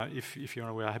If you're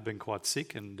unaware, I have been quite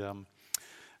sick, and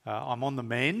I'm on the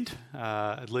mend.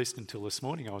 At least until this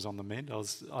morning, I was on the mend.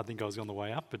 I think I was on the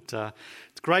way up, but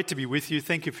it's great to be with you.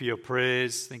 Thank you for your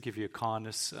prayers. Thank you for your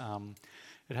kindness.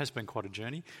 It has been quite a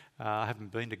journey. I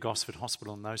haven't been to Gosford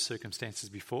Hospital in those circumstances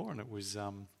before, and it was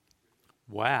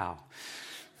wow.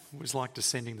 It was like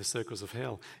descending the circles of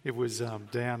hell. It was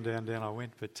down I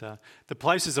went. But the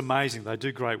place is amazing. They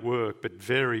do great work, but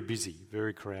very busy,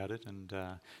 very crowded. And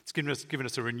it's given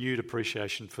us a renewed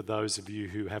appreciation for those of you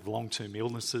who have long-term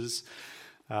illnesses,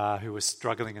 who are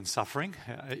struggling and suffering.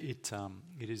 It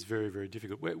is very, very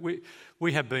difficult.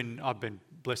 I've been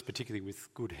blessed particularly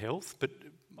with good health, but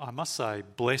I must say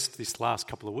blessed this last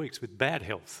couple of weeks with bad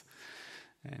health.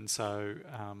 And so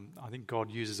I think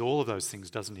God uses all of those things,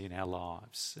 doesn't he, in our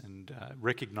lives, and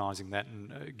recognising that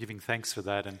and giving thanks for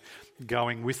that and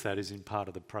going with that is in part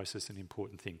of the process an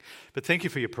important thing. But thank you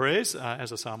for your prayers.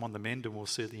 As I say, I'm on the mend, and we'll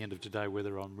see at the end of today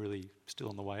whether I'm really still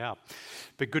on the way up.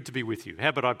 But good to be with you. How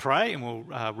about I pray and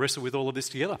we'll wrestle with all of this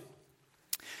together.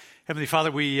 Heavenly Father,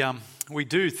 we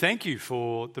do thank you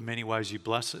for the many ways you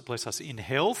bless us in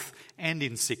health and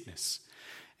in sickness.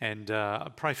 And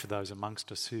I pray for those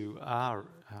amongst us who are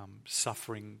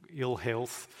suffering ill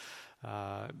health,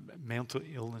 mental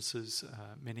illnesses,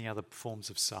 many other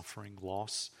forms of suffering,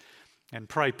 loss. And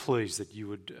pray, please, that you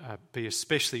would be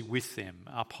especially with them,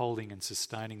 upholding and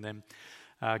sustaining them,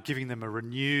 giving them a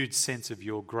renewed sense of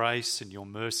your grace and your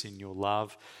mercy and your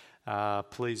love.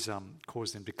 Please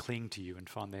cause them to cling to you and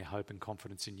find their hope and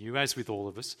confidence in you, as with all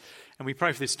of us. And we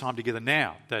pray for this time together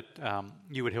now, that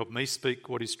you would help me speak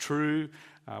what is true,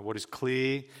 what is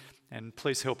clear, and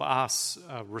please help us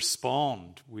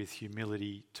respond with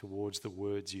humility towards the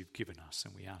words you've given us,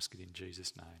 and we ask it in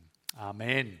Jesus' name.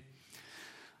 Amen.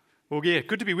 Well, yeah,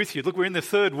 good to be with you. Look, we're in the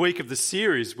third week of the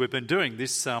series we've been doing,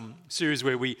 this series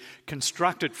where we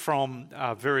construct it from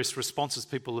various responses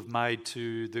people have made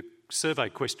to the survey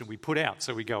question we put out.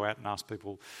 So we go out and ask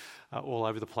people all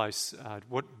over the place,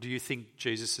 what do you think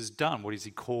Jesus has done? What has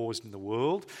he caused in the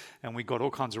world? And we got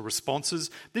all kinds of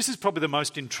responses. This is probably the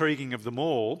most intriguing of them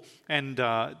all, and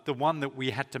the one that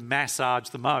we had to massage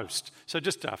the most. So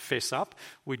just to fess up,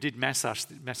 we did massage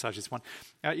this one.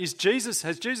 Has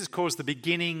Jesus caused the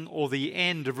beginning or the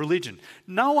end of religion?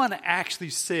 No one actually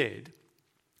said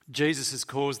Jesus has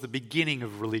caused the beginning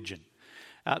of religion.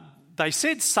 They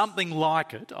said something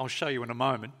like it. I'll show you in a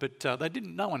moment, but they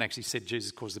didn't. No one actually said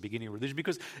Jesus caused the beginning of religion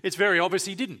because it's very obvious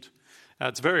he didn't.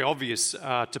 It's very obvious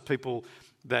to people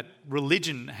that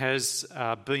religion has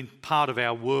been part of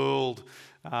our world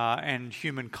and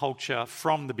human culture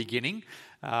from the beginning.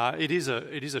 It is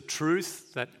a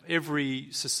truth that every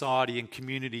society and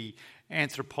community,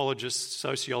 anthropologists,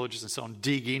 sociologists, and so on,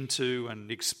 dig into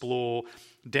and explore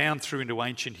down through into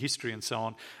ancient history and so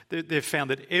on. They've found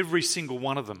that every single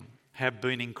one of them have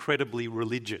been incredibly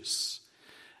religious.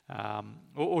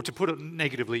 Or to put it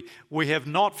negatively, we have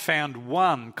not found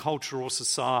one culture or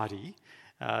society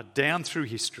down through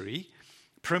history,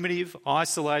 primitive,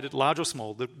 isolated, large or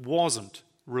small, that wasn't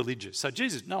religious. So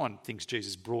no one thinks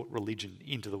Jesus brought religion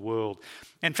into the world.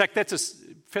 In fact, that's a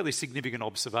fairly significant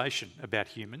observation about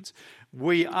humans.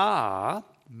 We are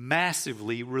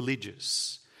massively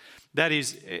religious. That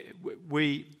is,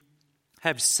 we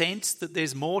have sensed that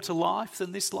there's more to life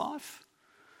than this life.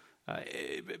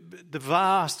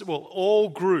 All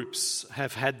groups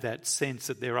have had that sense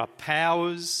that there are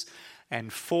powers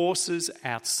and forces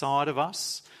outside of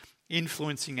us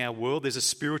influencing our world. There's a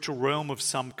spiritual realm of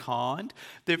some kind.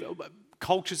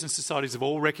 Cultures and societies have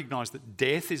all recognised that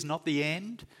death is not the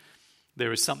end.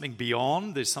 There is something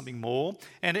beyond, there's something more.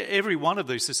 And every one of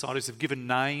these societies have given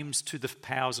names to the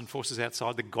powers and forces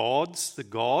outside, the gods, the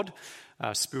God,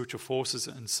 spiritual forces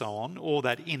and so on, or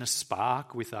that inner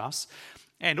spark with us.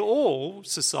 And all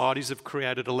societies have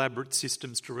created elaborate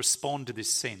systems to respond to this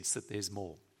sense that there's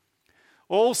more.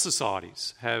 All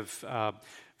societies have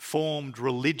formed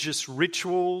religious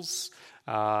rituals,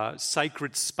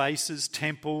 sacred spaces,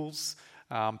 temples,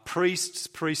 priests,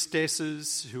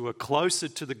 priestesses who are closer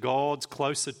to the gods,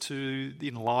 closer to the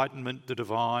enlightenment, the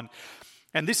divine.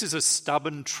 And this is a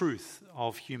stubborn truth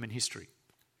of human history.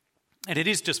 And it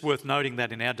is just worth noting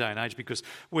that in our day and age, because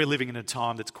we're living in a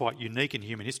time that's quite unique in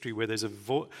human history, where there's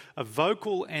a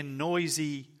vocal and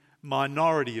noisy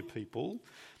minority of people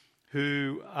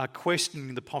who are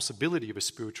questioning the possibility of a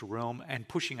spiritual realm and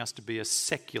pushing us to be a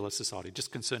secular society,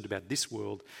 just concerned about this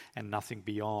world and nothing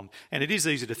beyond. And it is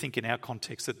easy to think in our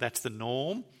context that that's the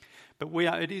norm,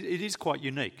 But it is quite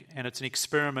unique, and it's an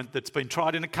experiment that's been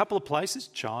tried in a couple of places,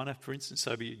 China, for instance,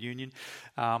 Soviet Union,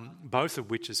 both of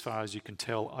which, as far as you can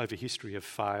tell, over history have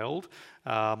failed.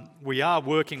 We are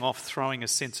working off throwing a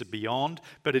sensor beyond,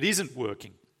 but it isn't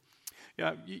working.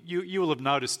 You will have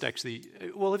noticed, actually,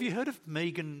 well, have you heard of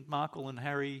Meghan Markle and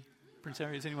Prince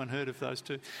Harry? Has anyone heard of those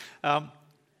two?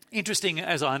 Interesting,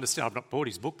 as I understand, I've not bought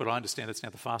his book, but I understand it's now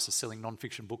the fastest selling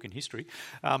non-fiction book in history,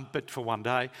 but for one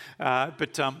day.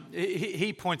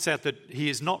 He points out that he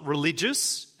is not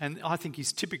religious, and I think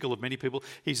he's typical of many people.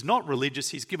 He's not religious,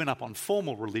 he's given up on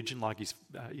formal religion like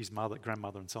his mother,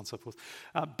 grandmother and so on and so forth,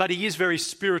 but he is very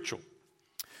spiritual.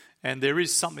 And there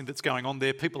is something that's going on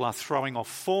there. People are throwing off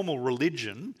formal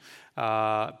religion,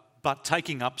 but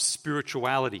taking up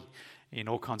spirituality in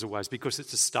all kinds of ways, because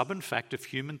it's a stubborn fact of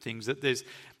human things that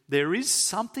there is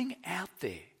something out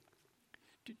there.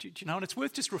 Do you know? And it's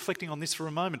worth just reflecting on this for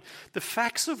a moment. The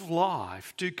facts of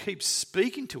life do keep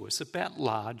speaking to us about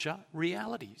larger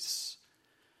realities.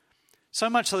 So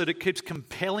much so that it keeps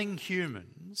compelling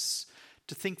humans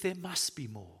to think there must be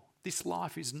more. This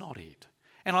life is not it.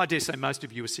 And I dare say most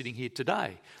of you are sitting here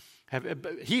today,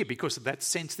 here because of that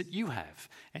sense that you have,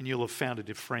 and you'll have found it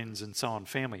in friends and so on,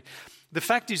 family. The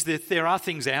fact is that there are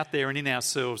things out there and in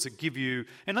ourselves that give you,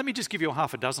 and let me just give you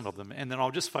half a dozen of them, and then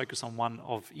I'll just focus on one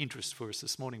of interest for us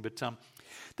this morning. But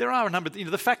there are a number,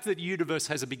 the fact that the universe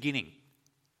has a beginning.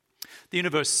 The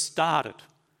universe started.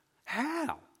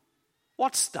 How?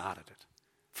 What started it?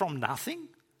 From nothing?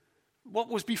 What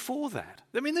was before that?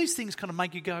 I mean, these things kind of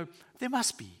make you go, there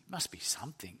must be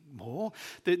something more.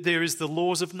 There is the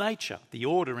laws of nature, the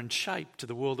order and shape to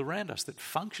the world around us that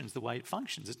functions the way it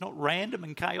functions. It's not random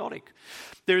and chaotic.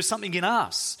 There is something in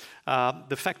us,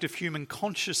 the fact of human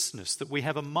consciousness, that we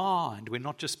have a mind. We're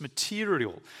not just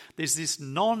material. There's this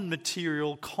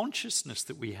non-material consciousness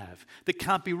that we have that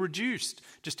can't be reduced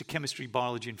just to chemistry,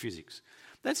 biology and physics.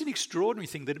 That's an extraordinary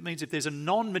thing, that it means if there's a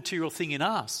non-material thing in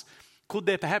us, could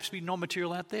there perhaps be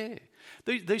non-material out there?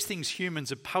 These things humans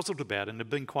have puzzled about and have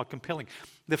been quite compelling.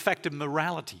 The fact of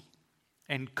morality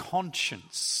and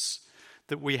conscience,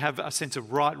 that we have a sense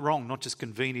of right, wrong, not just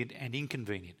convenient and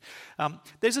inconvenient.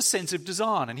 There's a sense of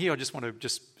design, and here I just want to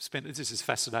this has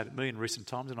fascinated me in recent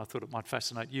times, and I thought it might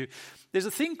fascinate you. There's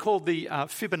a thing called the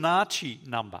Fibonacci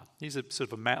number. Here's a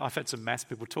sort of I've had some maths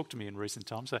people talk to me in recent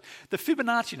times. So the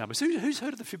Fibonacci number. So who's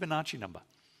heard of the Fibonacci number?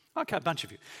 Okay, a bunch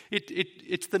of you.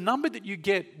 It's the number that you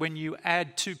get when you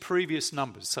add two previous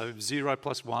numbers. So 0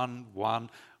 plus 1, 1,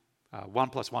 1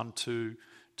 plus 1, 2,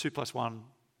 2 plus 1,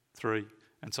 3,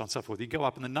 and so on and so forth. You go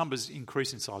up and the numbers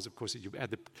increase in size, of course, as you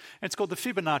add and it's called the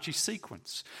Fibonacci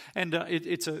sequence. And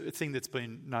it's a thing that's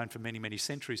been known for many, many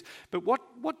centuries. But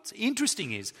what's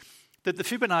interesting is that the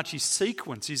Fibonacci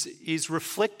sequence is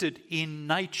reflected in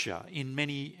nature in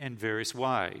many and various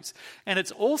ways. And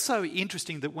it's also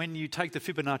interesting that when you take the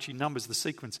Fibonacci numbers, the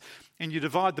sequence, and you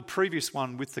divide the previous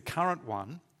one with the current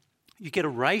one, you get a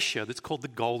ratio that's called the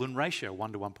golden ratio,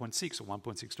 1 to 1.6 or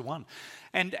 1.6 to 1.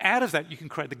 And out of that, you can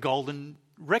create the golden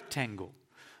rectangle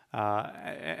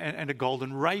and a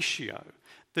golden ratio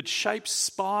that shapes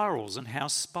spirals and how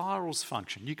spirals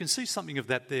function. You can see something of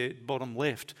that there, bottom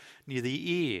left, near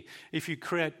the ear. If you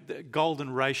create the golden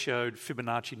ratioed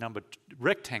Fibonacci number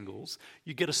rectangles,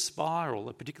 you get a spiral,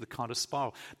 a particular kind of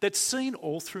spiral, that's seen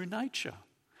all through nature.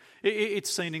 It's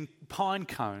seen in pine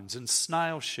cones and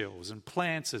snail shells and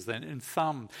plants and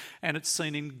thumb, and it's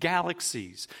seen in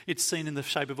galaxies. It's seen in the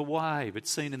shape of a wave. It's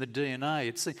seen in the DNA.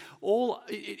 It's seen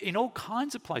in all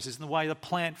kinds of places, in the way the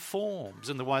plant forms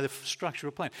and the way the structure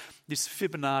of a plant. This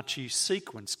Fibonacci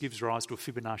sequence gives rise to a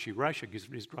Fibonacci ratio, gives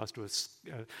rise to a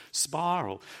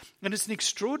spiral. And it's an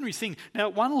extraordinary thing. Now,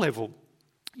 at one level,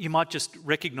 you might just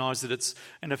recognise that it's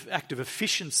an act of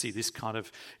efficiency, this kind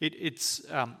of... It's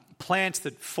plants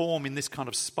that form in this kind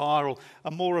of spiral are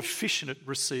more efficient at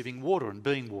receiving water and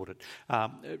being watered.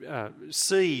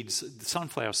 Seeds, the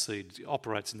sunflower seed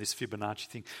operates in this Fibonacci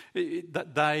thing.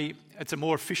 It's a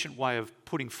more efficient way of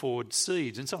putting forward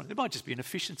seeds and so on. It might just be an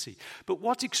efficiency. But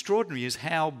what's extraordinary is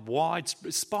how wide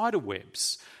spider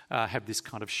webs have this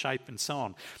kind of shape and so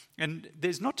on. And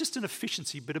there's not just an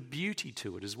efficiency, but a beauty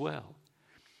to it as well.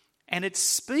 And it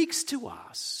speaks to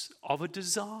us of a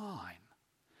design.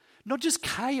 Not just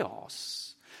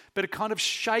chaos, but a kind of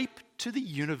shape to the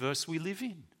universe we live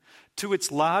in, to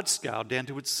its large scale down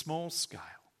to its small scale,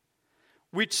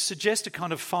 which suggests a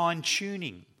kind of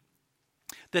fine-tuning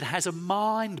that has a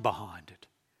mind behind it.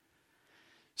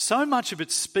 So much of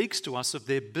it speaks to us of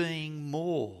there being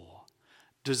more,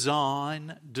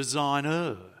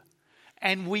 designer,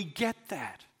 and we get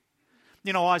that.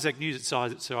 You know, Isaac Newton,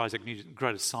 Sir Isaac Newton,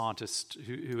 greatest scientist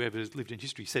who ever lived in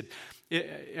history, said,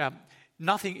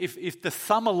 nothing, if the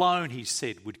thumb alone, he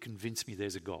said, would convince me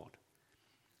there's a God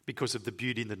because of the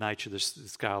beauty and the nature, the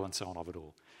scale and so on of it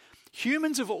all.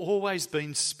 Humans have always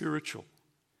been spiritual.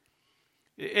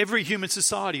 Every human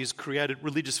society has created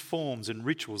religious forms and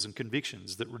rituals and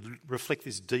convictions that reflect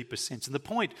this deeper sense. And the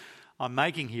point I'm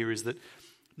making here is that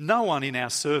no one in our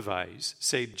surveys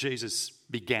said Jesus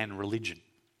began religion.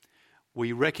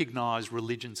 We recognise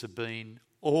religions have been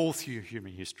all through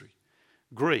human history.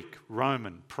 Greek,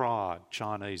 Roman, Pride,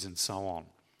 Chinese and so on.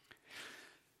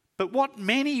 But what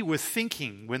many were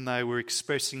thinking when they were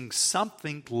expressing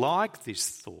something like this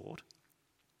thought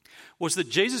was that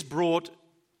Jesus brought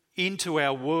into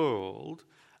our world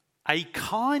a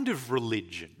kind of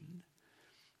religion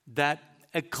that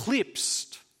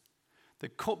eclipsed,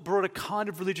 that brought a kind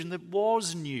of religion that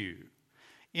was new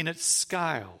in its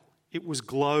scale. It was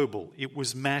global, it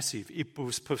was massive, it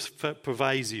was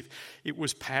pervasive, it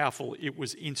was powerful, it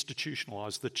was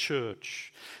institutionalised, the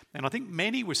church. And I think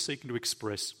many were seeking to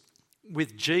express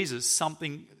with Jesus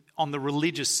something on the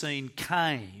religious scene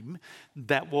came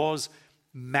that was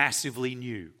massively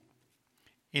new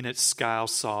in its scale,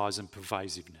 size and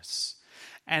pervasiveness.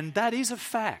 And that is a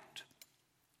fact.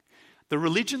 The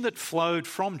religion that flowed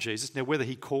from Jesus, now whether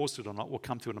he caused it or not, we'll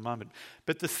come to in a moment,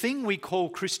 but the thing we call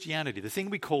Christianity, the thing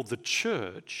we call the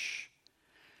church,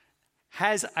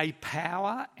 has a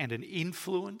power and an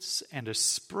influence and a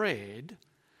spread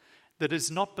that has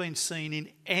not been seen in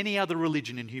any other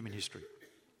religion in human history.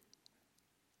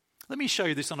 Let me show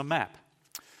you this on a map.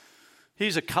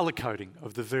 Here's a colour coding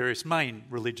of the various main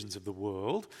religions of the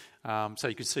world. So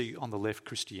you can see on the left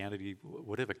Christianity,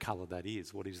 whatever colour that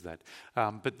is. What is that?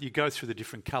 But you go through the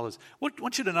different colours. I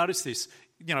want you to notice this.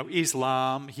 You know,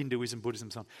 Islam, Hinduism,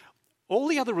 Buddhism, so on. All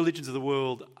the other religions of the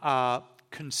world are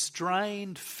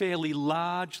constrained fairly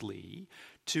largely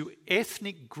to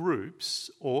ethnic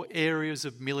groups or areas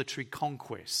of military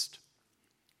conquest.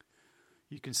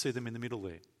 You can see them in the middle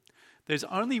there. There's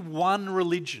only one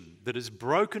religion that has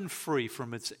broken free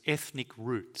from its ethnic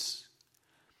roots.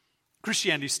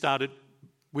 Christianity started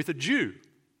with a Jew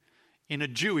in a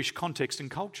Jewish context and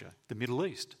culture, the Middle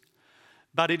East.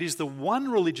 But it is the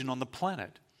one religion on the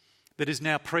planet that is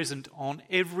now present on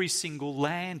every single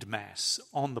land mass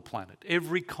on the planet,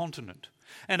 every continent.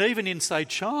 And even in, say,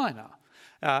 China,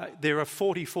 there are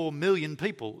 44 million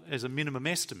people as a minimum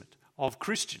estimate of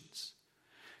Christians.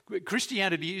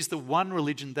 Christianity is the one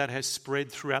religion that has spread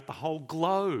throughout the whole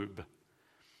globe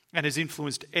and has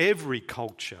influenced every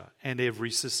culture and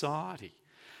every society.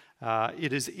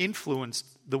 It has influenced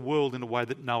the world in a way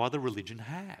that no other religion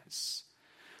has.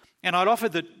 And I'd offer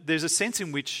that there's a sense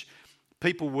in which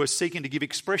people were seeking to give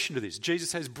expression to this.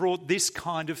 Jesus has brought this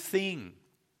kind of thing.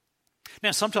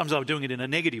 Now, sometimes I'm doing it in a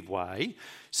negative way,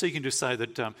 so you can just say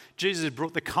that Jesus has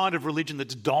brought the kind of religion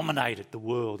that's dominated the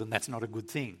world, and that's not a good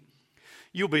thing.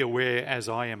 You'll be aware, as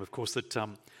I am, of course, that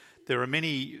there are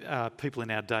many people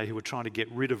in our day who are trying to get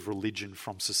rid of religion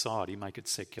from society, make it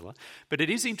secular. But it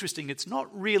is interesting, it's not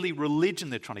really religion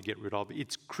they're trying to get rid of,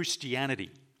 it's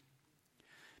Christianity.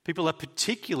 People are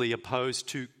particularly opposed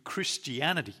to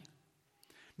Christianity.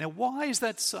 Now, why is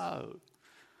that so?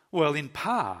 Well, in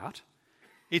part,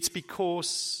 it's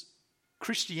because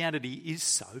Christianity is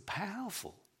so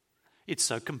powerful. It's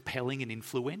so compelling and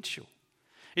influential.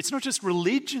 It's not just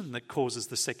religion that causes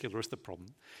the secularist the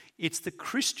problem. It's the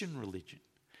Christian religion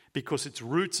because its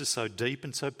roots are so deep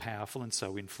and so powerful and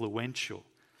so influential.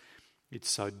 It's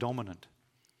so dominant.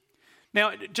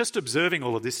 Now, just observing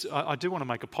all of this, I do want to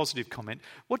make a positive comment.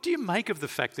 What do you make of the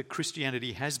fact that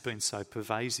Christianity has been so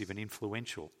pervasive and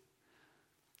influential?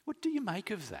 What do you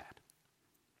make of that?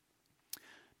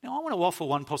 Now, I want to offer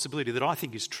one possibility that I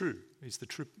think is true, is the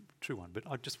true one, but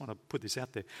I just want to put this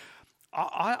out there.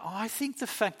 I think the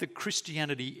fact that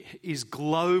Christianity is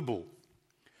global,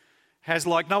 has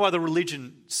like no other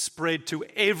religion spread to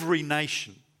every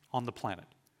nation on the planet,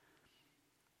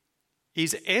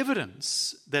 is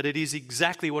evidence that it is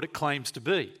exactly what it claims to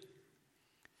be.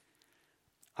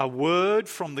 A word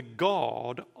from the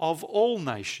God of all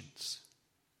nations.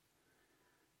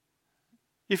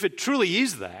 If it truly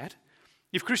is that,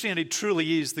 if Christianity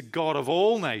truly is the God of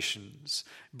all nations,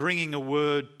 bringing a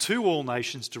word to all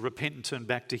nations to repent and turn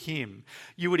back to Him,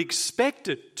 you would expect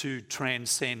it to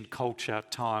transcend culture,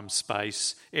 time,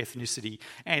 space, ethnicity,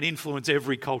 and influence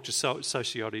every culture,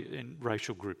 society, and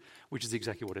racial group, which is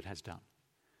exactly what it has done.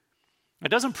 It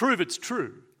doesn't prove it's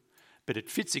true, but it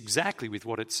fits exactly with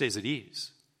what it says it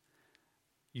is,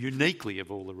 uniquely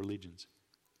of all the religions.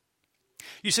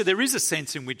 You see, there is a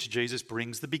sense in which Jesus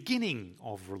brings the beginning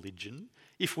of religion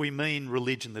if we mean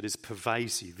religion that is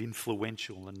pervasive,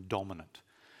 influential and dominant.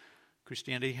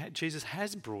 Christianity, Jesus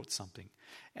has brought something,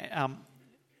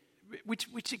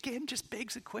 which again just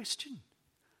begs a question.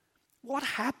 What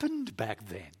happened back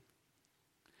then?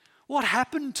 What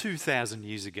happened 2,000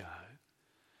 years ago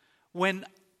when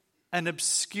an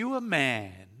obscure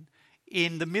man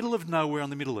in the middle of nowhere in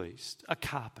the Middle East, a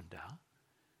carpenter,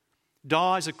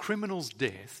 dies a criminal's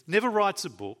death, never writes a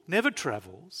book, never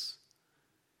travels,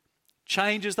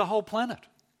 changes the whole planet?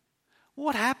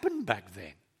 What happened back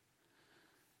then?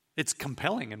 It's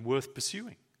compelling and worth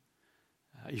pursuing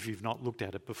if you've not looked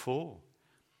at it before.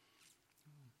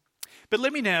 But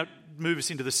let me now move us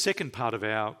into the second part of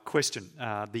our question,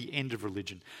 the end of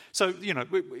religion. So,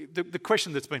 the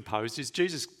question that's been posed is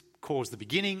Jesus caused the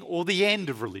beginning or the end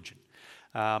of religion?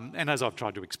 And as I've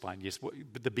tried to explain, yes, but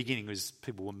the beginning was,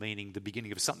 people were meaning the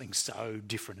beginning of something so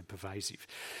different and pervasive.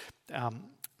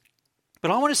 But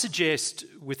I want to suggest,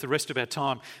 with the rest of our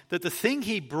time, that the thing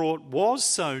he brought was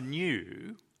so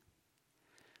new,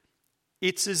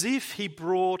 it's as if he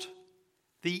brought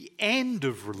the end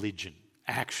of religion,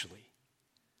 actually.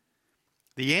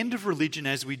 The end of religion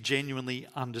as we genuinely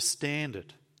understand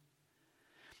it.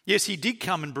 Yes, he did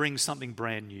come and bring something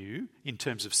brand new in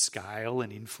terms of scale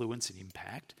and influence and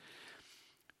impact.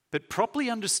 But properly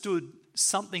understood,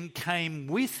 something came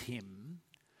with him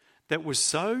that was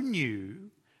so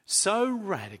new, so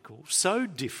radical, so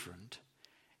different.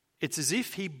 It's as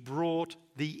if he brought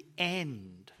the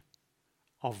end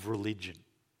of religion.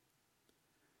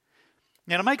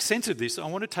 Now, to make sense of this, I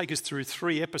want to take us through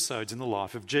 3 episodes in the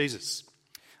life of Jesus.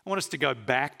 I want us to go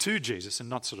back to Jesus and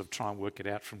not sort of try and work it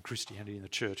out from Christianity and the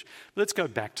church. But let's go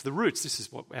back to the roots. This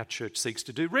is what our church seeks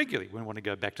to do regularly. We want to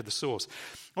go back to the source.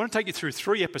 I want to take you through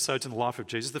 3 episodes in the life of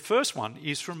Jesus. The first one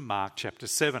is from Mark chapter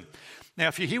 7. Now,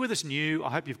 if you're here with us new,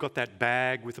 I hope you've got that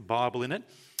bag with the Bible in it.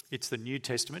 It's the New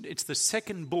Testament. It's the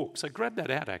second book. So grab that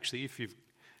out, actually, if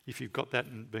you've got that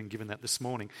and been given that this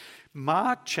morning.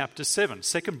 Mark chapter 7,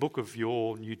 second book of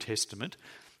your New Testament.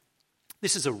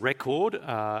 This is a record,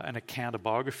 an account, a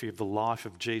biography of the life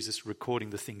of Jesus, recording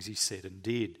the things he said and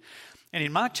did. And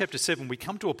in Mark chapter 7, we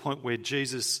come to a point where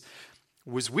Jesus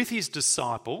was with his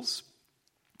disciples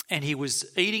and he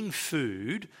was eating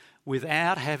food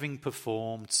without having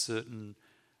performed certain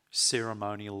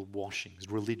ceremonial washings,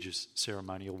 religious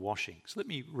ceremonial washings. Let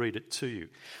me read it to you.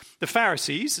 The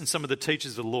Pharisees and some of the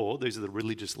teachers of the law, these are the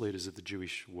religious leaders of the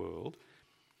Jewish world,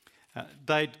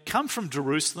 they'd come from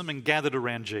Jerusalem and gathered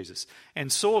around Jesus and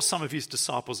saw some of his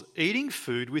disciples eating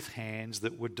food with hands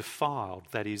that were defiled,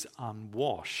 that is,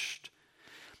 unwashed.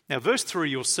 Now, verse 3,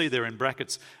 you'll see there in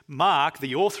brackets, Mark,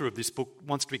 the author of this book,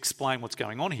 wants to explain what's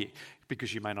going on here,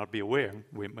 because you may not be aware.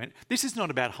 This is not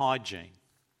about hygiene.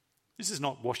 This is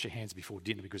not wash your hands before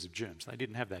dinner because of germs. They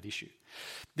didn't have that issue.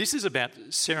 This is about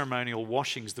ceremonial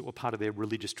washings that were part of their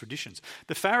religious traditions.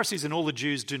 The Pharisees and all the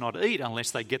Jews do not eat unless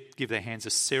they give their hands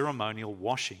a ceremonial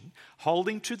washing,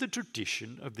 holding to the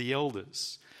tradition of the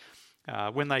elders.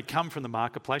 When they come from the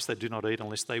marketplace, they do not eat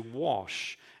unless they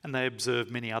wash, and they observe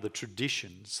many other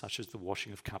traditions, such as the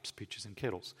washing of cups, pitchers and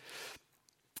kettles.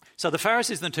 So the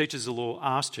Pharisees and the teachers of the law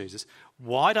asked Jesus,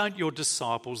 "Why don't your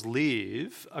disciples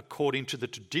live according to the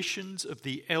traditions of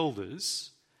the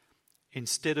elders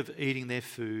instead of eating their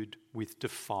food with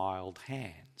defiled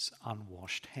hands,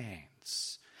 unwashed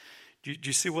hands?" Do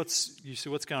you see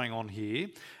what's going on here?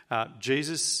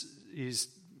 Jesus is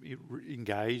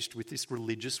engaged with this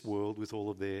religious world with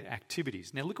all of their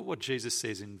activities. Now look at what Jesus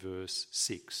says in verse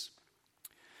 6.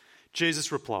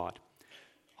 Jesus replied,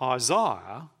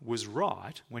 "Isaiah was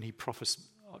right when he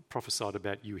prophesied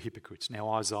about you hypocrites." Now,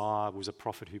 Isaiah was a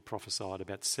prophet who prophesied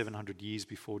about 700 years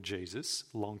before Jesus,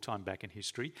 a long time back in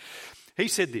history. He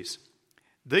said this,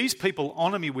 "These people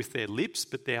honour me with their lips,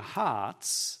 but their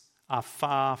hearts are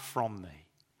far from me.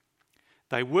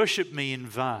 They worship me in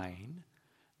vain.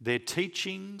 Their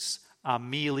teachings are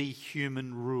merely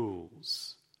human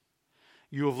rules.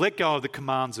 You have let go of the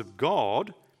commands of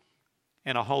God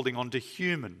and are holding on to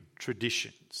human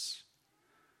traditions."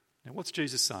 Now, what's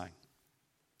Jesus saying?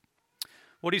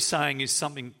 What he's saying is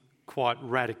something quite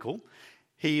radical.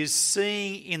 He is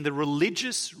seeing in the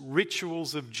religious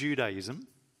rituals of Judaism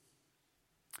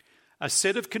a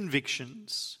set of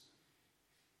convictions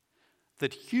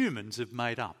that humans have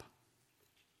made up,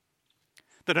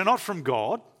 that are not from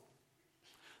God,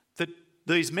 that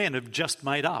these men have just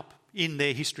made up in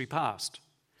their history past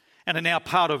and are now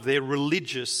part of their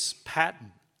religious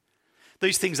pattern.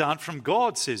 These things aren't from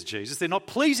God, says Jesus. They're not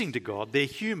pleasing to God. They're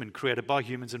human, created by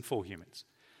humans and for humans.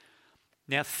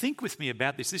 Now think with me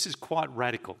about this. This is quite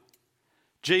radical.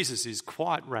 Jesus is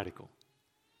quite radical.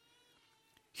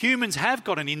 Humans have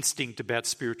got an instinct about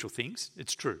spiritual things.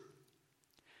 It's true.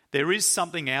 There is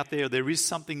something out there. There is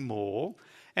something more.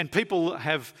 And people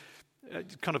have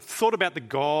kind of thought about the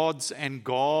gods and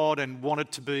God and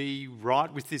wanted to be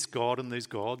right with this God and these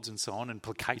gods and so on and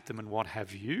placate them and what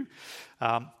have you.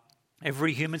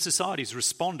 Every human society has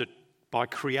responded by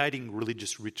creating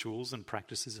religious rituals and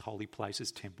practices, holy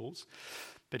places, temples.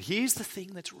 But here's the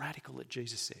thing that's radical that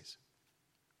Jesus says.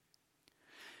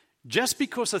 Just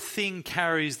because a thing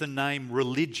carries the name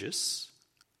religious,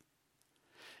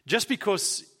 just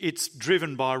because it's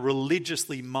driven by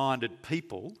religiously minded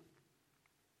people,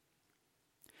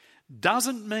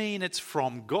 doesn't mean it's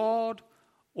from God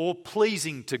or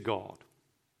pleasing to God.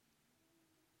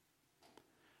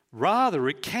 Rather,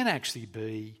 it can actually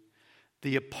be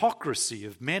the hypocrisy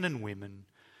of men and women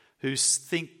who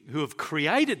have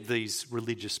created these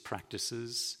religious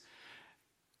practices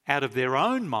out of their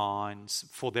own minds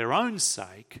for their own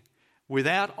sake,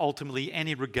 without ultimately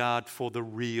any regard for the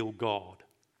real God.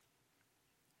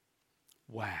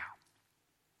 Wow.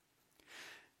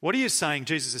 What he is saying,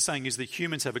 Jesus is saying, is that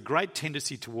humans have a great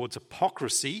tendency towards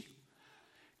hypocrisy,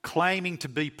 claiming to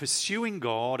be pursuing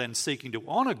God and seeking to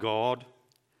honour God,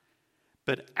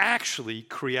 but actually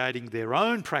creating their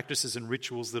own practices and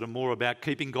rituals that are more about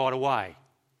keeping God away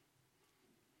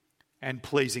and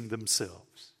pleasing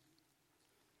themselves.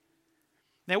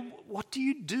 Now, what do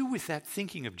you do with that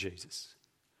thinking of Jesus?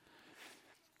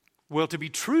 Well, to be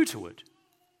true to it,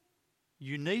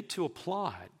 you need to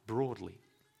apply it broadly.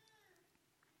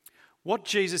 What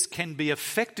Jesus can be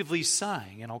effectively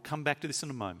saying, and I'll come back to this in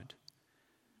a moment,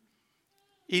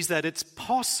 is that it's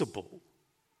possible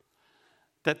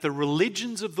that the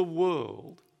religions of the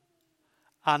world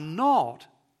are not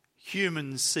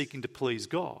humans seeking to please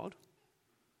God.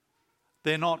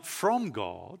 They're not from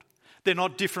God. They're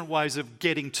not different ways of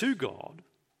getting to God,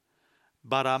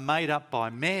 but are made up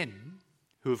by men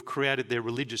who have created their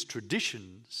religious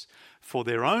traditions for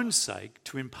their own sake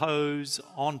to impose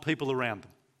on people around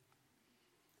them.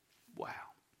 Wow.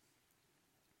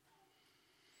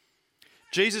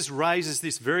 Jesus raises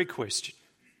this very question.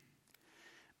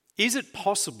 Is it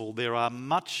possible there are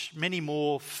many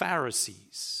more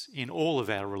Pharisees in all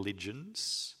of our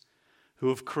religions who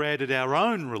have created our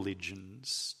own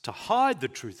religions to hide the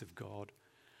truth of God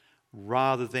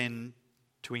rather than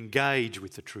to engage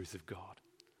with the truth of God?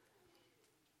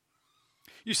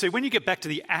 You see, when you get back to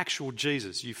the actual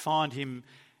Jesus, you find him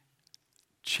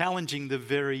challenging the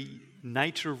very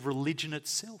nature of religion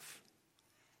itself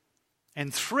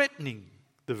and threatening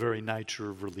the very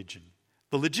nature of religion,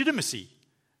 the legitimacy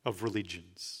of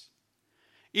religions.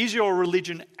 Is your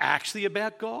religion actually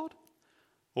about God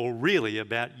or really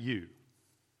about you?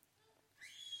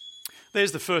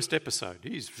 There's the first episode.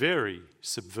 He's very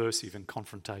subversive and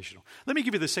confrontational. Let me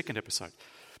give you the second episode.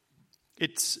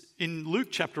 It's in Luke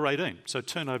chapter 18. So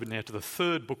turn over now to the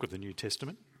third book of the New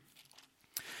Testament.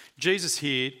 Jesus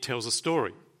here tells a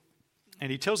story.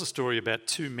 And he tells a story about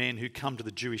two men who come to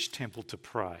the Jewish temple to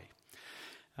pray.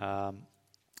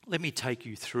 Let me take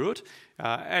you through it.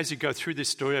 As you go through this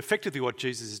story, effectively what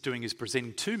Jesus is doing is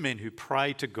presenting two men who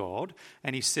pray to God,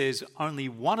 and he says only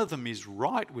one of them is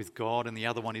right with God and the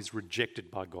other one is rejected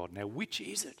by God. Now, which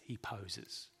is it, he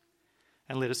poses?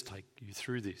 And let us take you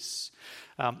through this.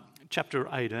 Chapter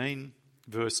 18,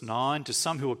 verse 9, to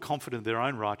some who are confident of their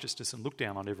own righteousness and look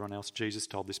down on everyone else, Jesus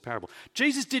told this parable.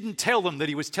 Jesus didn't tell them that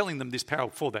he was telling them this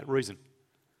parable for that reason.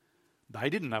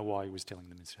 They didn't know why he was telling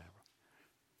them this parable.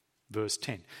 Verse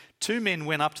 10, two men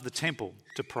went up to the temple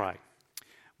to pray,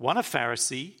 one a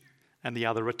Pharisee and the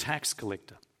other a tax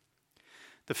collector.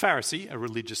 The Pharisee, a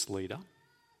religious leader,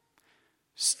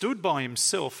 stood by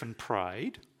himself and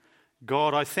prayed,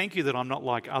 God, I thank you that I'm not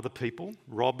like other people,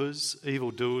 robbers,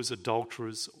 evildoers,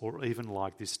 adulterers, or even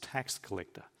like this tax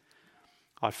collector.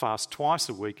 I fast twice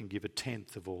a week and give a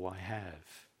tenth of all I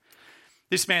have.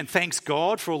 This man thanks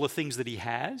God for all the things that he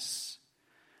has,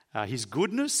 his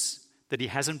goodness, that he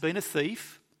hasn't been a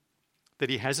thief, that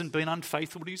he hasn't been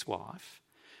unfaithful to his wife,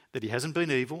 that he hasn't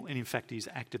been evil, and in fact he's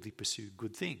actively pursued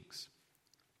good things.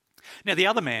 Now the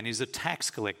other man is a tax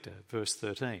collector, verse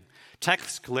 13.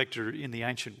 Tax collector in the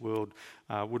ancient world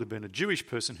would have been a Jewish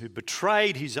person who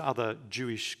betrayed his other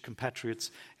Jewish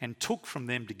compatriots and took from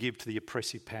them to give to the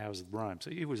oppressive powers of Rome. So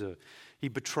he was a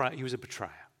betrayer.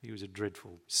 He was a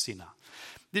dreadful sinner.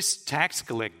 This tax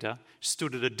collector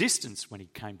stood at a distance when he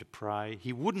came to pray.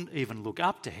 He wouldn't even look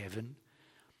up to heaven,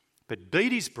 but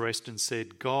beat his breast and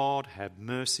said, God, have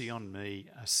mercy on me,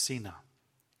 a sinner.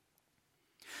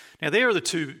 Now, there are the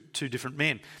two different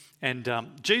men. And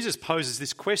Jesus poses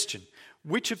this question.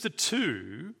 Which of the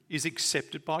two is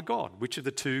accepted by God? Which of the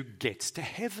two gets to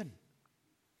heaven?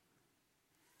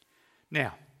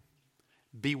 Now,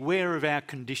 beware of our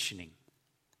conditioning.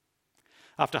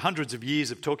 After hundreds of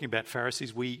years of talking about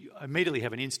Pharisees, we immediately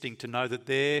have an instinct to know that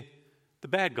they're the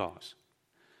bad guys.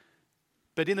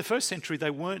 But in the first century, they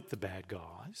weren't the bad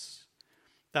guys.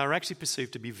 They were actually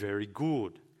perceived to be very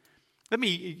good. Let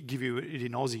me give you it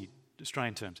in Aussie,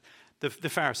 Australian terms. The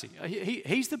Pharisee,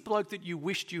 he's the bloke that you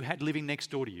wished you had living next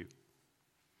door to you.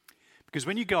 Because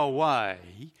when you go away,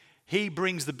 he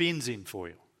brings the bins in for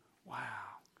you. Wow.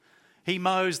 He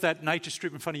mows that nature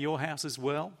strip in front of your house as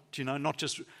well. Do you know, not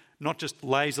just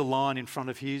lays a line in front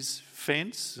of his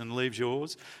fence and leaves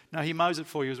yours. No, he mows it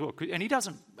for you as well. And he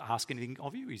doesn't ask anything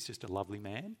of you. He's just a lovely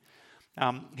man.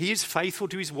 He is faithful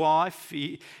to his wife.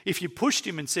 If you pushed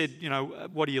him and said, you know,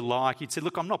 what do you like? He'd say,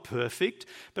 look, I'm not perfect,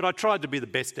 but I tried to be the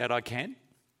best dad I can.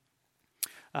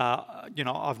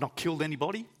 I've not killed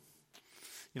anybody.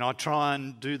 I try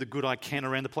and do the good I can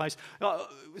around the place.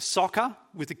 Soccer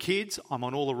with the kids, I'm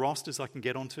on all the rosters I can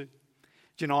get onto.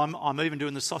 I'm even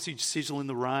doing the sausage sizzle in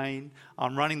the rain.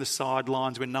 I'm running the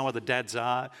sidelines when no other dads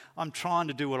are. I'm trying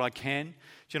to do what I can.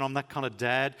 I'm that kind of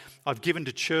dad. I've given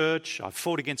to church. I've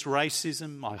fought against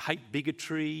racism. I hate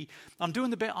bigotry. I'm doing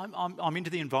the best. I'm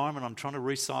into the environment. I'm trying to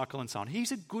recycle and so on.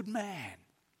 He's a good man.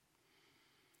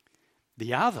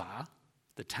 The other,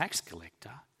 the tax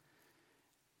collector,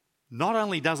 not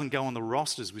only doesn't go on the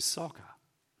rosters with soccer,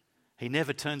 he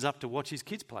never turns up to watch his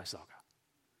kids play soccer.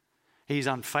 He's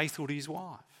unfaithful to his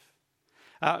wife.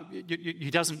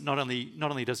 He doesn't. Not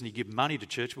only doesn't he give money to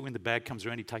church, but when the bag comes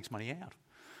around, he takes money out,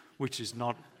 which is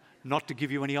not to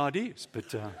give you any ideas,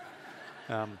 but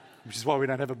which is why we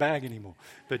don't have a bag anymore.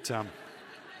 But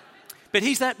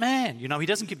he's that man. He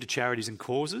doesn't give to charities and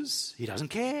causes. He doesn't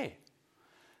care.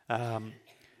 And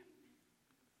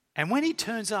when he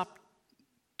turns up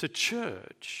to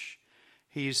church,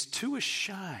 he is too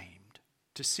ashamed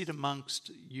to sit amongst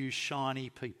you shiny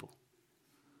people.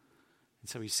 And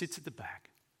so he sits at the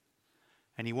back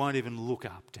and he won't even look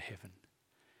up to heaven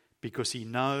because he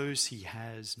knows he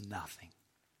has nothing.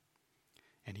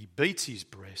 And he beats his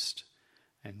breast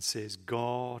and says,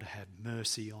 God, have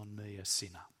mercy on me, a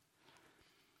sinner.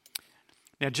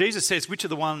 Now, Jesus says, which of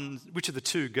the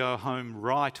two go home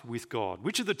right with God?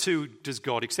 Which of the two does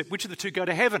God accept? Which of the two go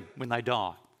to heaven when they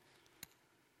die?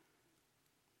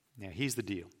 Now, here's the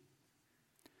deal.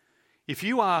 If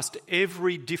you asked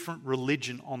every different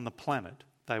religion on the planet,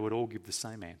 they would all give the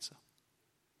same answer.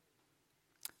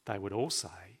 They would all say,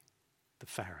 the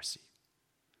Pharisee.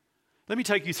 Let me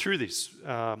take you through this.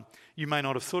 You may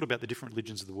not have thought about the different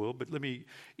religions of the world, but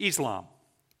Islam.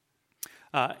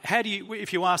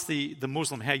 If you ask the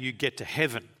Muslim how you get to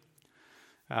heaven,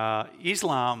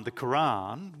 Islam, the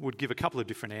Quran, would give a couple of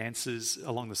different answers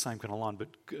along the same kind of line, but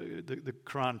the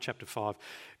Quran, chapter 5,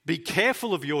 be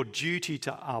careful of your duty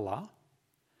to Allah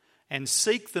and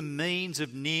seek the means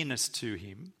of nearness to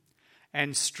Him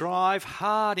and strive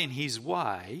hard in His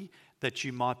way that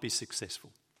you might be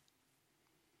successful.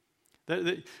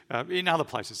 In other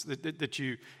places, that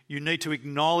you need to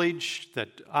acknowledge that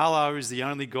Allah is the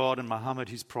only God and Muhammad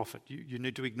His prophet. You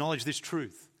need to acknowledge this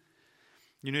truth.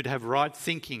 You need to have right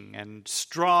thinking and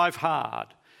strive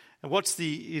hard. And what's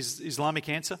the Islamic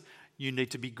answer? You need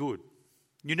to be good.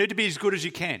 You need to be as good as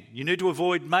you can. You need to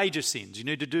avoid major sins. You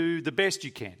need to do the best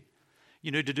you can.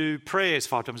 You need to do prayers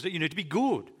 5 times a day. You need to be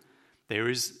good. There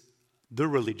is the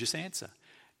religious answer.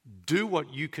 Do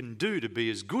what you can do to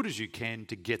be as good as you can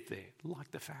to get there,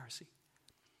 like the Pharisee.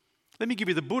 Let me give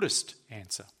you the Buddhist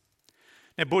answer.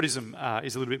 Now, Buddhism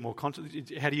is a little bit more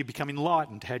how do you become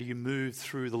enlightened? How do you move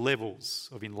through the levels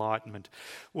of enlightenment?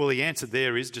 Well, the answer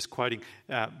there is, just quoting,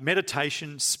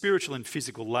 meditation, spiritual and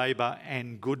physical labour,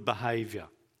 and good behaviour.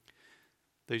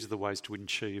 These are the ways to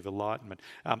achieve enlightenment.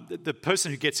 The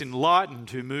person who gets enlightened,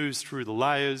 who moves through the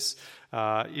layers,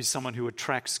 is someone who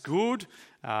attracts good,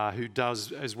 who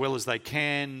does as well as they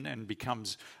can and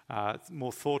becomes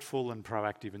more thoughtful and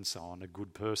proactive and so on, a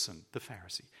good person, the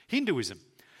Pharisee. Hinduism.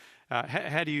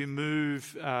 How do you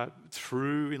move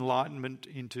through enlightenment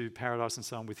into paradise and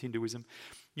so on with Hinduism?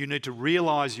 You need to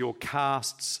realise your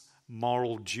caste's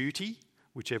moral duty,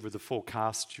 whichever of the 4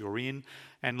 castes you're in,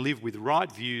 and live with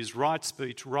right views, right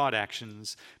speech, right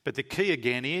actions. But the key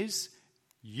again is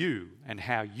you and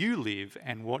how you live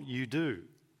and what you do.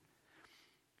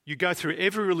 You go through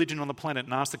every religion on the planet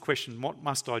and ask the question, what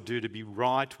must I do to be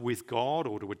right with God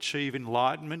or to achieve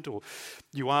enlightenment? Or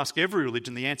you ask every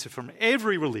religion, the answer from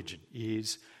every religion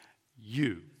is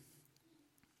you.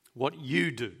 What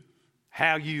you do,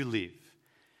 how you live.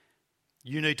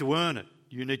 You need to earn it.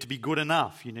 You need to be good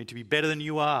enough. You need to be better than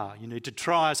you are. You need to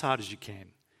try as hard as you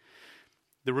can.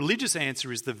 The religious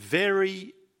answer is the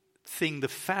very thing the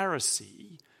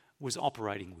Pharisee was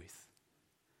operating with.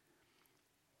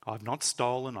 I've not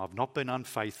stolen, I've not been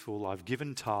unfaithful, I've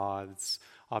given tithes,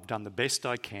 I've done the best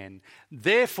I can.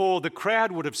 Therefore, the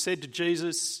crowd would have said to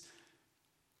Jesus,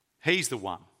 he's the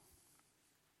one.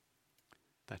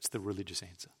 That's the religious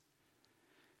answer.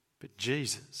 But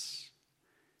Jesus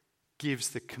gives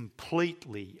the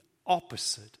completely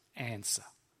opposite answer.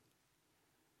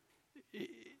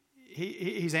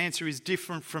 His answer is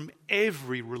different from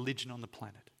every religion on the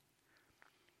planet.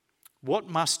 What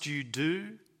must you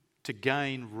do to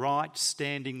gain right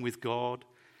standing with God,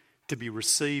 to be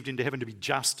received into heaven, to be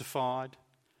justified?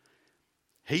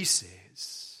 He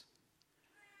says,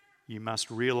 you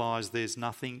must realise there's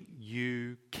nothing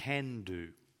you can do,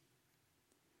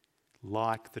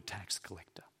 like the tax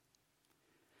collector.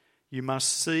 You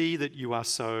must see that you are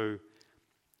so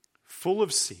full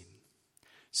of sin,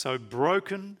 so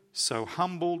broken, so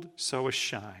humbled, so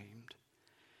ashamed,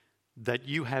 that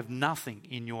you have nothing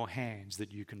in your hands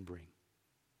that you can bring.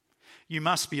 You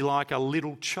must be like a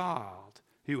little child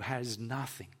who has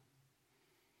nothing.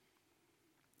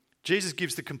 Jesus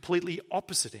gives the completely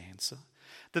opposite answer,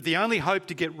 that the only hope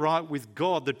to get right with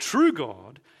God, the true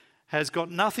God, has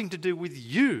got nothing to do with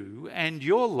you and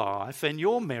your life and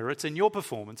your merits and your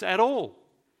performance at all.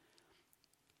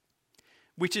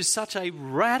 Which is such a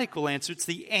radical answer. It's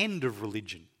the end of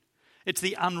religion. It's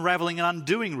the unravelling and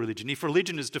undoing religion. If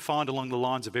religion is defined along the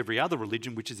lines of every other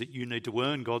religion, which is that you need to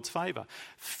earn God's favour,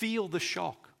 feel the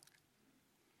shock.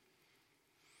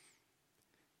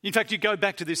 In fact, you go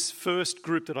back to this first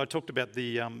group that I talked about,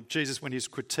 Jesus when he's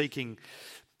critiquing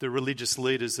the religious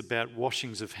leaders about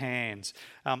washings of hands.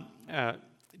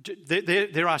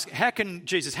 They're asking, how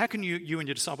can you and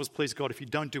your disciples please God if you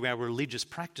don't do our religious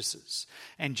practices?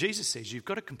 And Jesus says, you've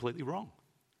got it completely wrong.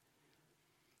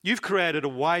 You've created a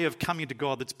way of coming to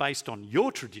God that's based on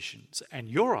your traditions and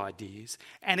your ideas,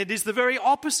 and it is the very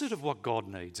opposite of what God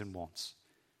needs and wants.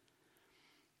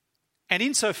 And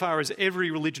insofar as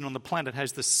every religion on the planet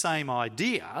has the same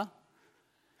idea,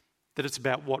 that it's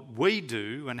about what we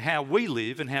do and how we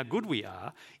live and how good we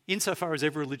are, insofar as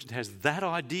every religion has that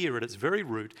idea at its very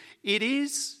root, it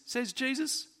is, says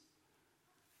Jesus,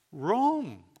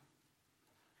 wrong.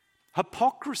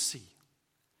 Hypocrisy.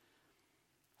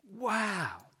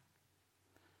 Wow.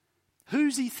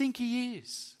 Who's he think he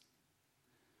is?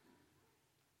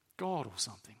 God or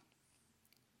something.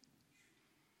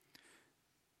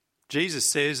 Jesus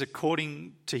says,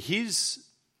 according to his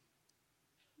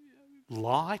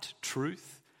light,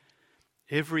 truth,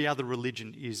 every other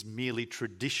religion is merely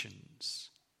traditions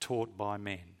taught by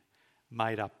men,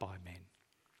 made up by men.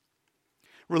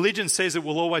 Religion says it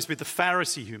will always be the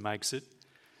Pharisee who makes it,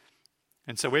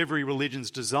 and so every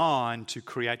religion's designed to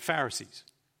create Pharisees.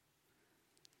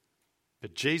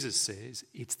 But Jesus says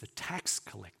it's the tax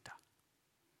collector.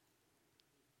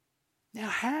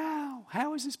 Now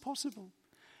how is this possible?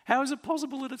 How is it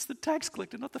possible that it's the tax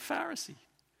collector, not the Pharisee?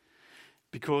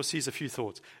 Because here's a few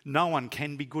thoughts. No one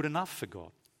can be good enough for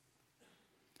God.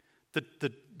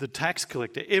 The tax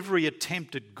collector, every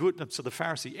attempt at goodness, so the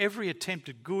Pharisee, every attempt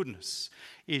at goodness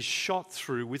is shot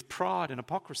through with pride and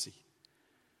hypocrisy.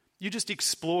 You just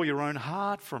explore your own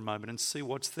heart for a moment and see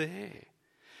what's there.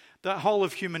 The whole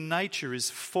of human nature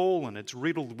is fallen, it's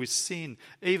riddled with sin.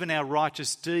 Even our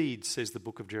righteous deeds, says the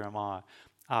book of Jeremiah,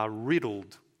 are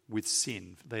riddled with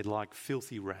sin. They're like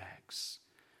filthy rags.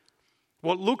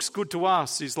 What looks good to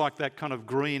us is like that kind of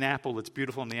green apple that's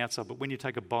beautiful on the outside, but when you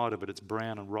take a bite of it, it's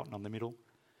brown and rotten on the middle.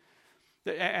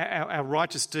 Our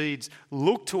righteous deeds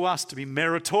look to us to be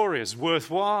meritorious,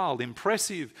 worthwhile,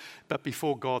 impressive, but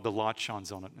before God, the light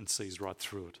shines on it and sees right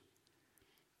through it.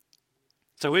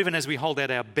 So even as we hold out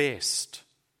our best,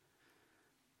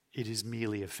 it is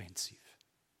merely offensive.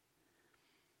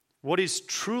 What is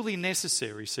truly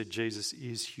necessary, said Jesus,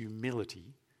 is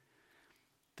humility.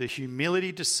 The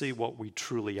humility to see what we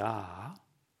truly are,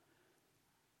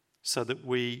 so that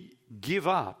we give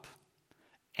up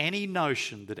any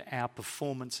notion that our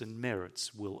performance and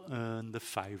merits will earn the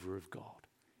favour of God.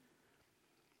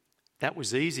 That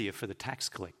was easier for the tax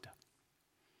collector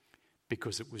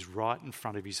because it was right in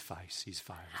front of his face, his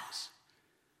failures.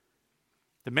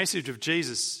 The message of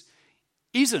Jesus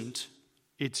isn't,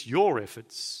 it's your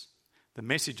efforts. The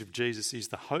message of Jesus is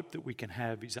the hope that we can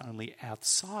have is only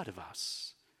outside of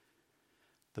us.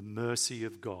 The mercy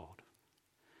of God,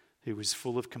 who is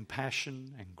full of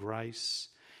compassion and grace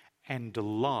and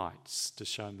delights to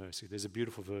show mercy. There's a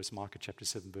beautiful verse, Micah chapter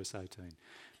 7, verse 18,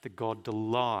 that God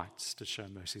delights to show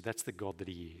mercy. That's the God that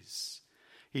he is.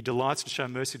 He delights to show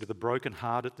mercy to the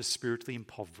brokenhearted, the spiritually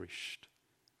impoverished.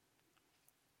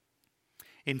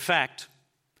 In fact,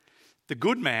 the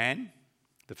good man,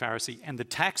 the Pharisee, and the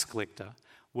tax collector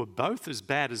were both as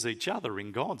bad as each other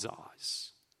in God's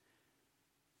eyes.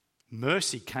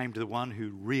 Mercy came to the one who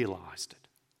realised it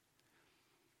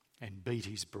and beat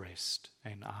his breast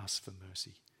and asked for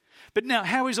mercy. But now,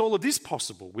 how is all of this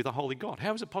possible with a holy God?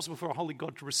 How is it possible for a holy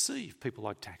God to receive people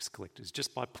like tax collectors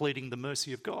just by pleading the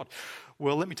mercy of God?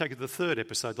 Well, let me take it to the third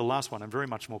episode, the last one, and very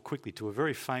much more quickly to a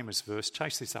very famous verse.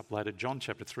 Chase this up later, John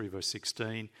chapter 3, verse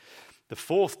 16, the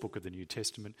fourth book of the New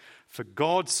Testament. For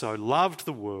God so loved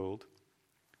the world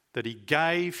that he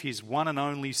gave his one and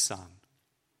only Son,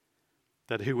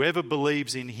 that whoever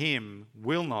believes in him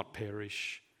will not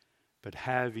perish, but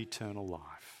have eternal life.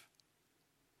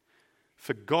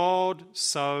 For God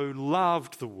so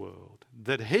loved the world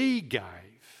that he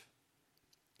gave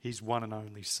his one and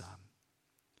only Son.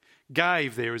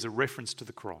 Gave there is a reference to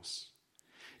the cross.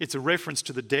 It's a reference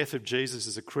to the death of Jesus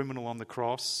as a criminal on the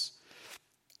cross,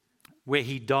 where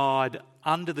he died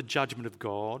under the judgment of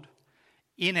God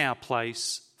in our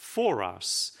place for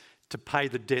us to pay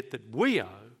the debt that we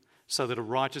owe, so that a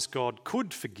righteous God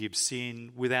could forgive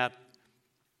sin without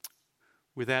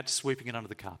sweeping it under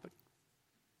the carpet,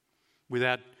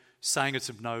 without saying it's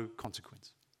of no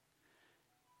consequence.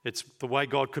 It's the way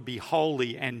God could be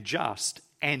holy and just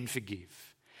and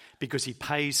forgive, because he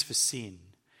pays for sin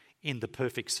in the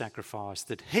perfect sacrifice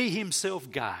that he himself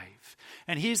gave.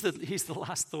 And here's the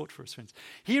last thought for us, friends.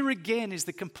 Here again is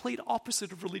the complete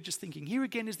opposite of religious thinking. Here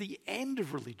again is the end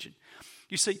of religion.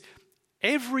 You see,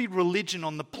 every religion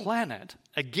on the planet,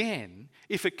 again,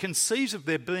 if it conceives of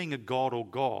there being a God or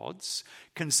gods,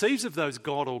 conceives of those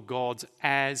God or gods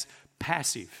as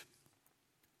passive,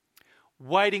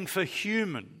 waiting for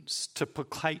humans to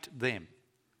placate them,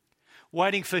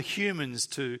 waiting for humans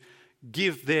to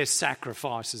give their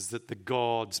sacrifices that the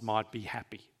gods might be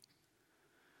happy.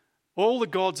 All the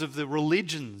gods of the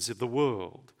religions of the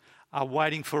world are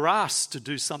waiting for us to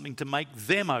do something to make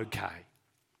them okay.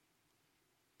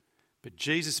 But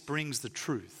Jesus brings the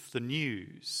truth, the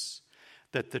news,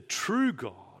 that the true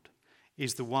God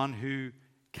is the one who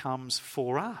comes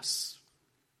for us.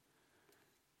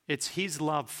 It's his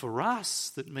love for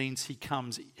us that means he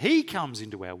comes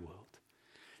into our world,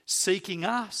 seeking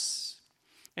us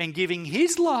and giving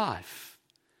his life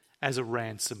as a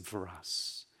ransom for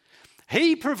us.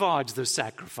 He provides the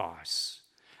sacrifice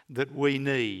that we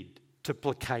need to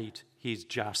placate his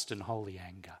just and holy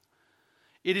anger.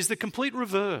 It is the complete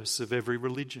reverse of every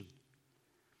religion.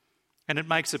 And it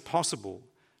makes it possible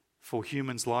for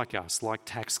humans like us, like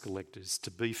tax collectors,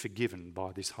 to be forgiven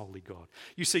by this holy God.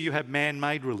 You see, you have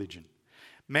man-made religion.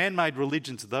 Man-made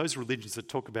religions are those religions that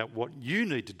talk about what you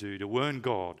need to do to earn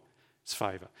God's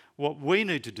favour, what we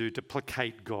need to do to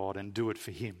placate God and do it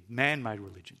for him. Man-made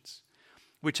religions,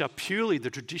 which are purely the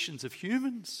traditions of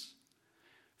humans,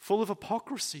 full of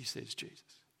hypocrisy, says Jesus.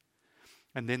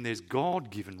 And then there's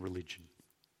God-given religion,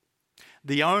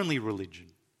 the only religion,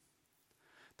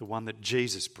 the one that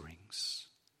Jesus brings,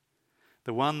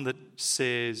 the one that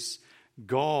says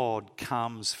God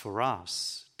comes for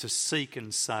us to seek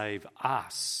and save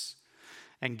us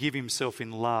and give himself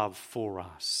in love for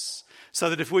us, so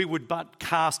that if we would but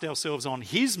cast ourselves on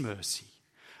his mercy,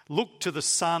 look to the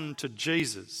Son, to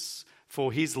Jesus,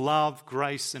 for his love,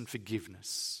 grace and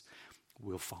forgiveness,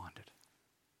 we'll find it.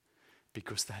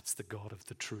 Because that's the God of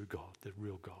the true God, the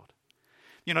real God.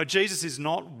 You know, Jesus is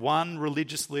not one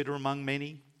religious leader among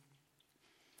many.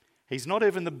 He's not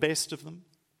even the best of them.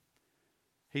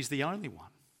 He's the only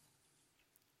one.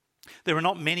 There are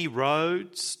not many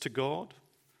roads to God,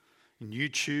 and you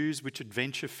choose which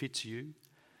adventure fits you.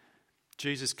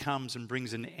 Jesus comes and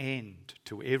brings an end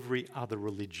to every other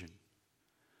religion.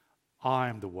 I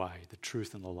am the way, the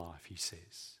truth and the life, he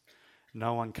says.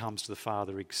 No one comes to the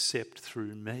Father except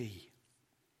through me.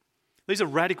 These are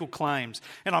radical claims,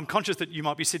 and I'm conscious that you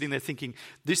might be sitting there thinking,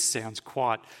 this sounds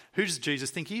quite, who does Jesus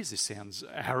think he is? This sounds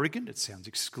arrogant, it sounds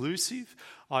exclusive.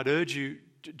 I'd urge you,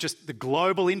 just the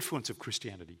global influence of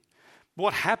Christianity.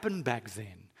 What happened back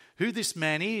then? Who this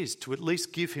man is, to at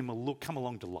least give him a look, come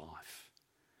along to life.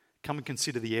 Come and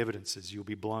consider the evidences, you'll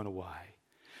be blown away.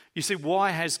 You see, why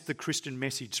has the Christian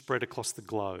message spread across the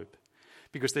globe?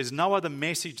 Because there's no other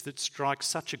message that strikes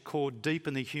such a chord deep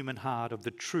in the human heart of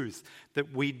the truth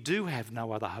that we do have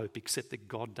no other hope except that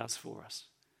God does for us.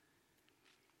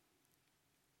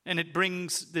 And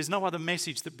there's no other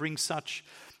message that brings such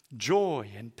joy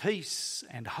and peace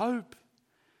and hope,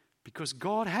 because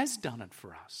God has done it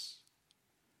for us.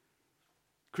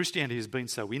 Christianity has been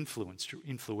so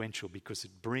influential because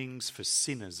it brings for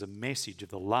sinners a message of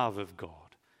the love of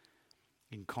God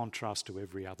in contrast to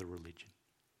every other religion.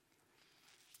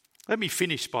 Let me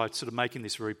finish by sort of making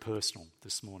this very personal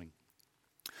this morning.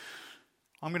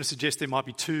 I'm going to suggest there might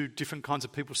be two different kinds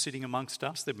of people sitting amongst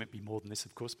us. There might be more than this,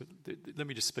 of course, but let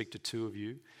me just speak to two of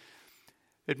you.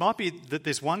 It might be that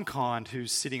there's one kind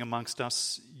who's sitting amongst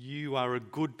us. You are a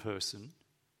good person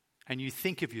and you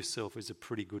think of yourself as a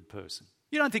pretty good person.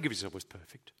 You don't think of yourself as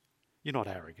perfect. You're not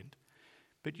arrogant.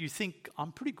 But you think,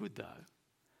 I'm pretty good though.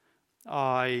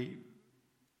 I'm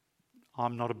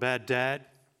not a bad dad,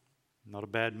 not a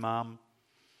bad mum.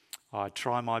 I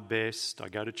try my best. I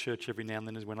go to church every now and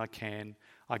then when I can.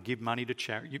 I give money to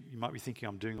charity. You might be thinking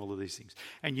I'm doing all of these things.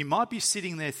 And you might be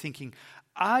sitting there thinking,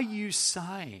 are you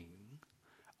saying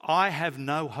I have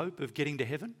no hope of getting to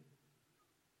heaven?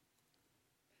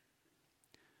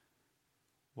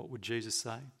 What would Jesus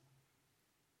say?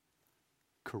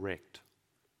 Correct.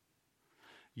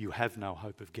 You have no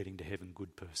hope of getting to heaven,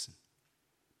 good person.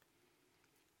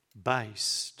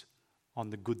 Based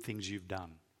on the good things you've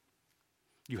done,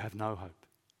 you have no hope.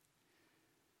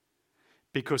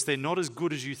 Because they're not as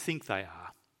good as you think they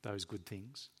are, those good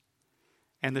things.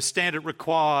 And the standard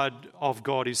required of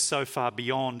God is so far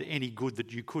beyond any good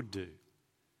that you could do.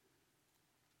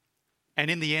 And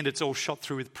in the end, it's all shot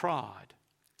through with pride.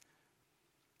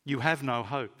 You have no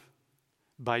hope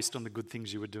based on the good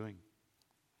things you are doing.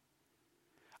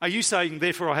 Are you saying,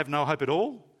 therefore, I have no hope at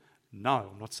all? No,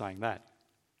 I'm not saying that.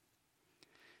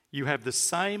 You have the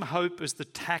same hope as the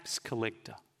tax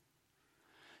collector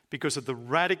because of the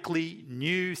radically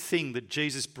new thing that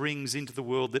Jesus brings into the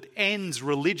world that ends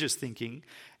religious thinking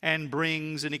and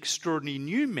brings an extraordinary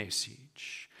new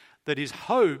message that is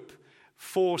hope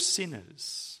for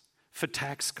sinners, for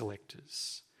tax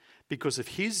collectors, because of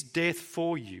his death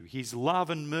for you, his love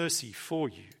and mercy for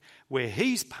you, where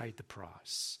he's paid the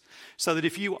price. So that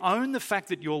if you own the fact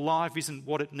that your life isn't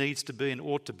what it needs to be and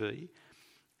ought to be,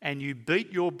 and you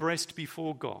beat your breast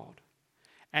before God,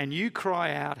 and you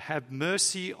cry out, have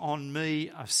mercy on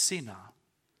me, a sinner,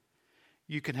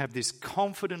 you can have this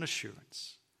confident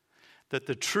assurance that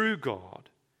the true God,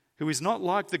 who is not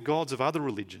like the gods of other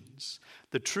religions,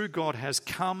 the true God has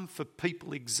come for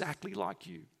people exactly like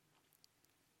you,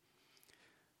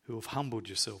 who have humbled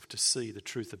yourself to see the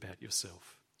truth about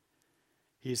yourself.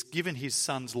 He has given his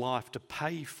son's life to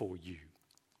pay for you.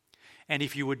 And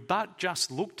if you would but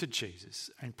just look to Jesus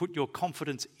and put your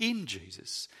confidence in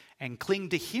Jesus and cling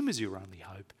to him as your only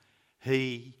hope,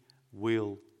 he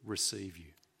will receive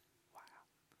you. Wow,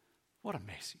 what a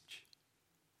message.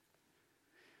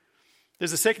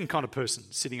 There's a second kind of person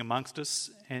sitting amongst us,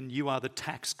 and you are the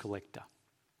tax collector.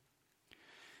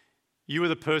 You are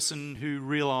the person who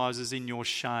realises in your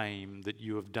shame that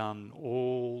you have done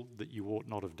all that you ought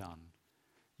not have done.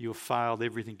 You have failed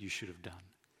everything you should have done.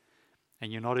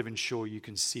 And you're not even sure you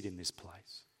can sit in this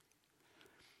place.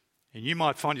 And you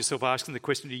might find yourself asking the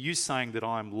question, are you saying that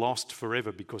I'm lost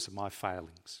forever because of my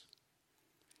failings?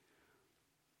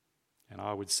 And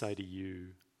I would say to you,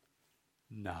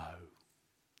 no.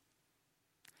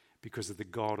 Because of the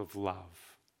God of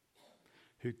love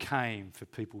who came for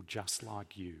people just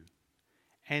like you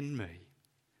and me.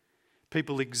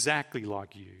 People exactly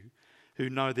like you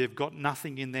who know they've got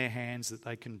nothing in their hands that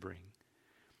they can bring.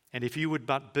 And if you would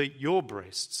but beat your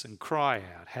breasts and cry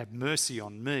out, have mercy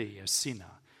on me, a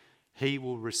sinner, he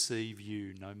will receive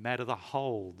you no matter the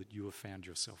hole that you have found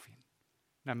yourself in.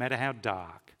 No matter how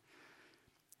dark,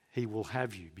 he will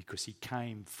have you because he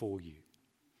came for you.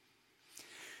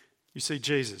 You see,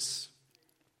 Jesus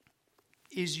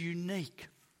is unique.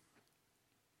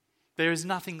 There is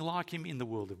nothing like him in the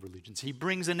world of religions. He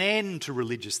brings an end to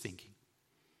religious thinking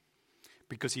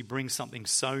because he brings something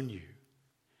so new,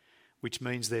 which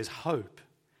means there's hope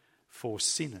for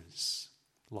sinners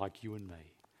like you and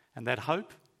me. And that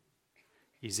hope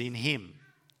is in him,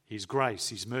 his grace,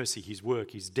 his mercy, his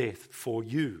work, his death for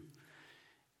you,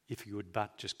 if you would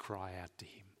but just cry out to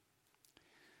him.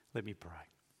 Let me pray.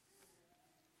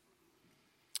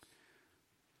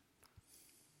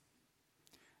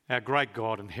 Our great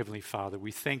God and Heavenly Father,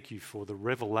 we thank you for the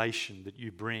revelation that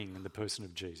you bring in the person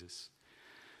of Jesus.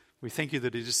 We thank you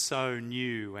that it is so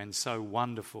new and so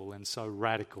wonderful and so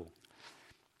radical.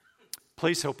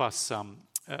 Please help us,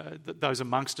 those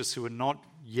amongst us who are not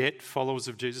yet followers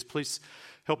of Jesus, please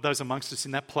help those amongst us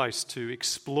in that place to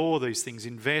explore these things,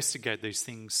 investigate these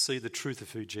things, see the truth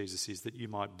of who Jesus is, that you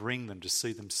might bring them to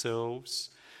see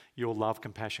themselves, your love,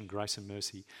 compassion, grace and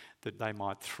mercy, that they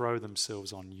might throw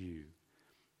themselves on you,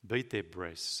 beat their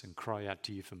breasts and cry out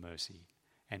to you for mercy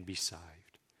and be saved.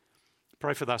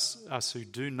 Pray for us who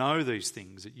do know these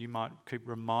things, that you might keep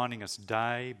reminding us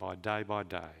day by day by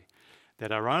day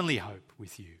that our only hope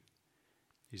with you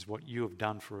is what you have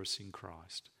done for us in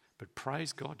Christ. But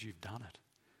praise God you've done it.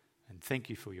 And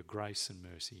thank you for your grace and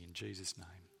mercy. In Jesus' name,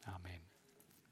 amen.